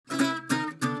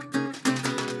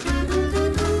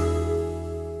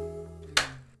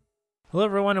Hello,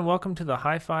 everyone, and welcome to the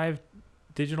High Five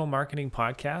Digital Marketing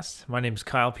Podcast. My name is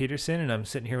Kyle Peterson, and I'm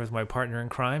sitting here with my partner in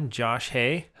crime, Josh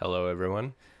Hay. Hello,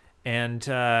 everyone. And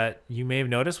you may have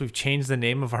noticed we've changed the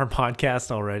name of our podcast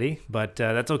already, but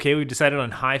that's okay. We decided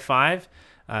on High Five,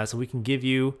 so we can give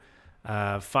you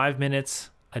 5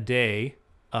 minutes a day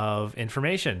of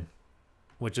information,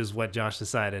 which is what Josh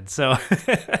decided. So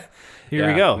here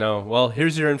we go. No, well,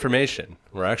 here's your information.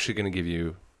 We're actually going to give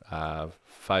you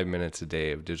 5 minutes a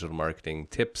day of digital marketing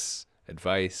tips,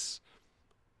 advice,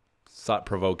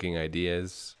 thought-provoking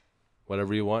ideas,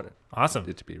 whatever you want. Awesome.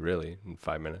 It to be really in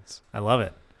 5 minutes. I love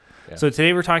it. Yeah. So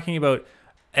today we're talking about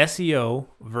SEO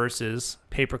versus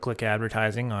pay-per-click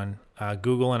advertising on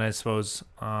Google, and I suppose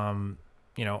on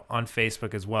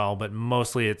Facebook as well. But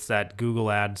mostly it's that Google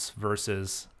ads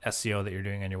versus SEO that you're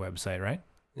doing on your website, right?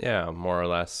 Yeah, more or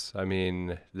less. I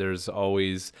mean, there's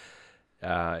always,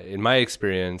 in my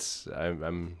experience,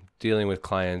 I'm dealing with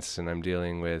clients and I'm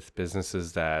dealing with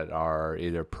businesses that are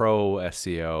either pro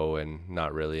SEO and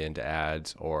not really into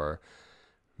ads, or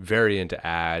very into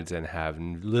ads and have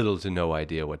little to no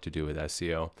idea what to do with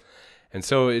SEO. And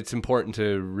so it's important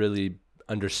to really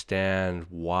understand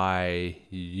why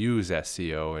you use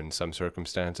SEO in some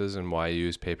circumstances and why you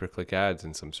use pay-per-click ads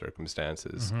in some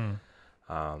circumstances.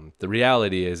 Mm-hmm. The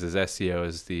reality is SEO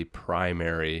is the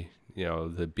primary,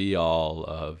 the be-all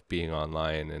of being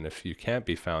online. And if you can't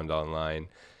be found online,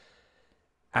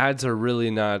 ads are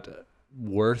really not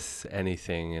worth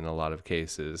anything in a lot of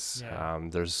cases. Yeah.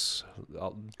 There's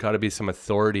got to be some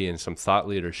authority and some thought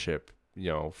leadership,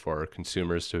 for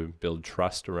consumers to build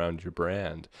trust around your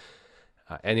brand.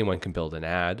 Anyone can build an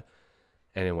ad.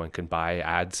 Anyone can buy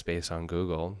ad space on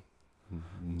Google.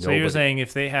 So you're saying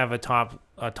if they have a top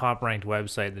ranked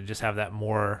website, they just have that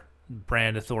more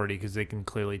brand authority because they can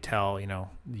clearly tell,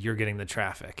 you're getting the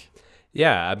traffic.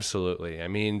 Yeah, absolutely. I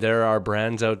mean, there are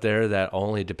brands out there that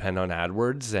only depend on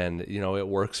AdWords, and it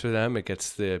works for them. It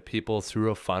gets the people through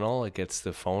a funnel, it gets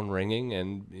the phone ringing,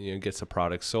 and it gets the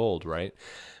product sold, right?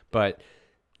 But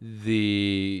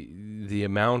the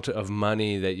amount of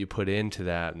money that you put into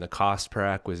that and the cost per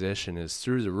acquisition is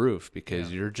through the roof,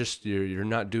 because you're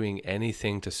not doing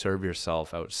anything to serve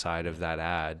yourself outside of that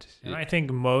ad. And I think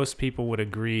most people would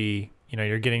agree,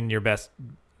 you're getting your best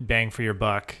bang for your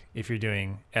buck if you're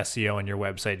doing SEO on your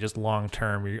website. Just long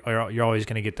term, you're always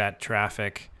going to get that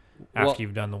traffic after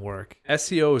you've done the work.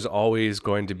 SEO is always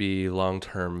going to be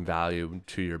long-term value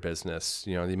to your business.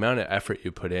 The amount of effort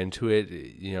you put into it,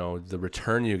 the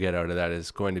return you get out of that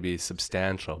is going to be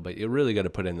substantial, but you really got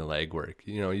to put in the legwork.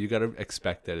 You got to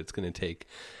expect that it's going to take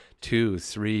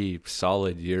 2-3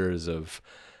 solid years of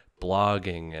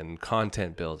blogging and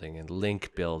content building and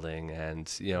link building and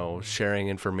sharing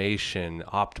information,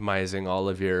 optimizing all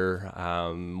of your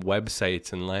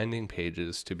websites and landing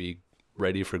pages to be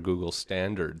ready for Google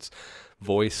standards,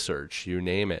 voice search, you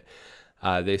name it.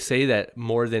 They say that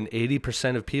more than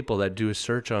 80% of people that do a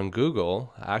search on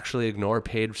Google actually ignore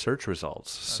paid search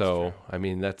results. That's so true. I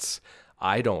mean,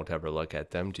 I don't ever look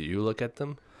at them. Do you look at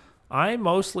them? I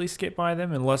mostly skip by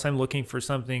them unless I'm looking for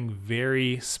something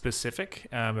very specific.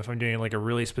 If I'm doing like a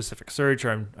really specific search,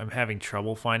 or I'm having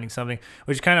trouble finding something,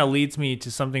 which kind of leads me to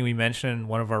something we mentioned in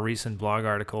one of our recent blog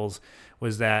articles,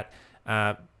 was that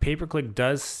pay-per-click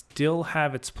does still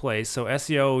have its place. So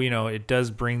SEO, it does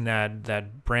bring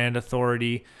that brand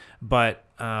authority, but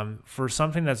for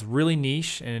something that's really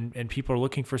niche and people are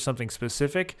looking for something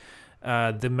specific,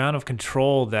 the amount of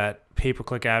control that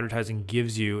pay-per-click advertising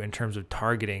gives you in terms of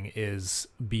targeting is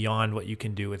beyond what you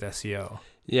can do with SEO.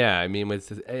 Yeah, I mean, with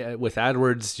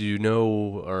AdWords,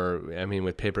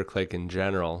 with pay-per-click in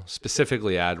general,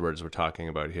 specifically AdWords we're talking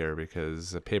about here,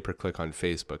 because a pay-per-click on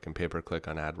Facebook and pay-per-click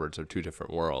on AdWords are two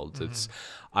different worlds. Mm-hmm. It's,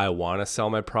 I want to sell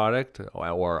my product,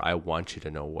 or I want you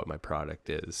to know what my product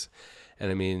is. And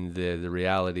I mean, the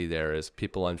reality there is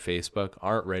people on Facebook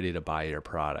aren't ready to buy your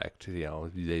product.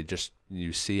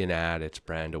 You see an ad, it's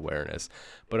brand awareness.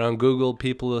 But on Google,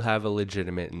 people have a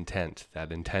legitimate intent.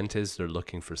 That intent is they're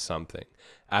looking for something.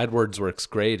 AdWords works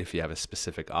great if you have a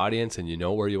specific audience and you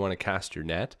know where you want to cast your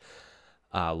net.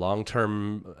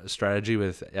 Long-term strategy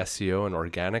with SEO and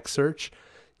organic search,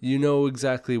 you know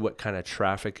exactly what kind of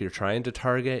traffic you're trying to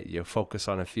target. You focus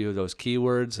on a few of those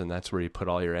keywords, and that's where you put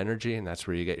all your energy, and that's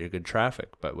where you get your good traffic.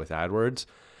 But with AdWords,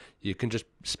 you can just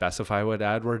specify what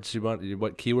AdWords you want,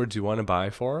 what keywords you want to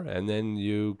buy for, and then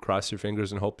you cross your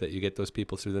fingers and hope that you get those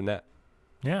people through the net.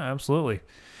 Yeah, absolutely.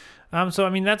 So I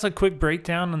mean, that's a quick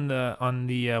breakdown on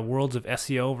the worlds of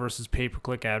SEO versus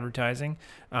pay-per-click advertising.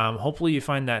 Hopefully you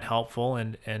find that helpful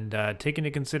and take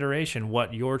into consideration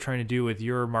what you're trying to do with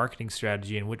your marketing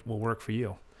strategy and what will work for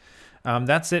you.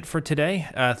 That's it for today.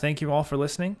 Thank you all for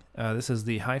listening. This is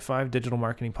the High Five Digital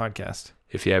Marketing Podcast.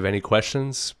 If you have any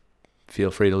questions,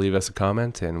 feel free to leave us a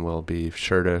comment, and we'll be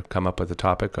sure to come up with a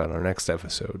topic on our next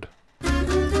episode.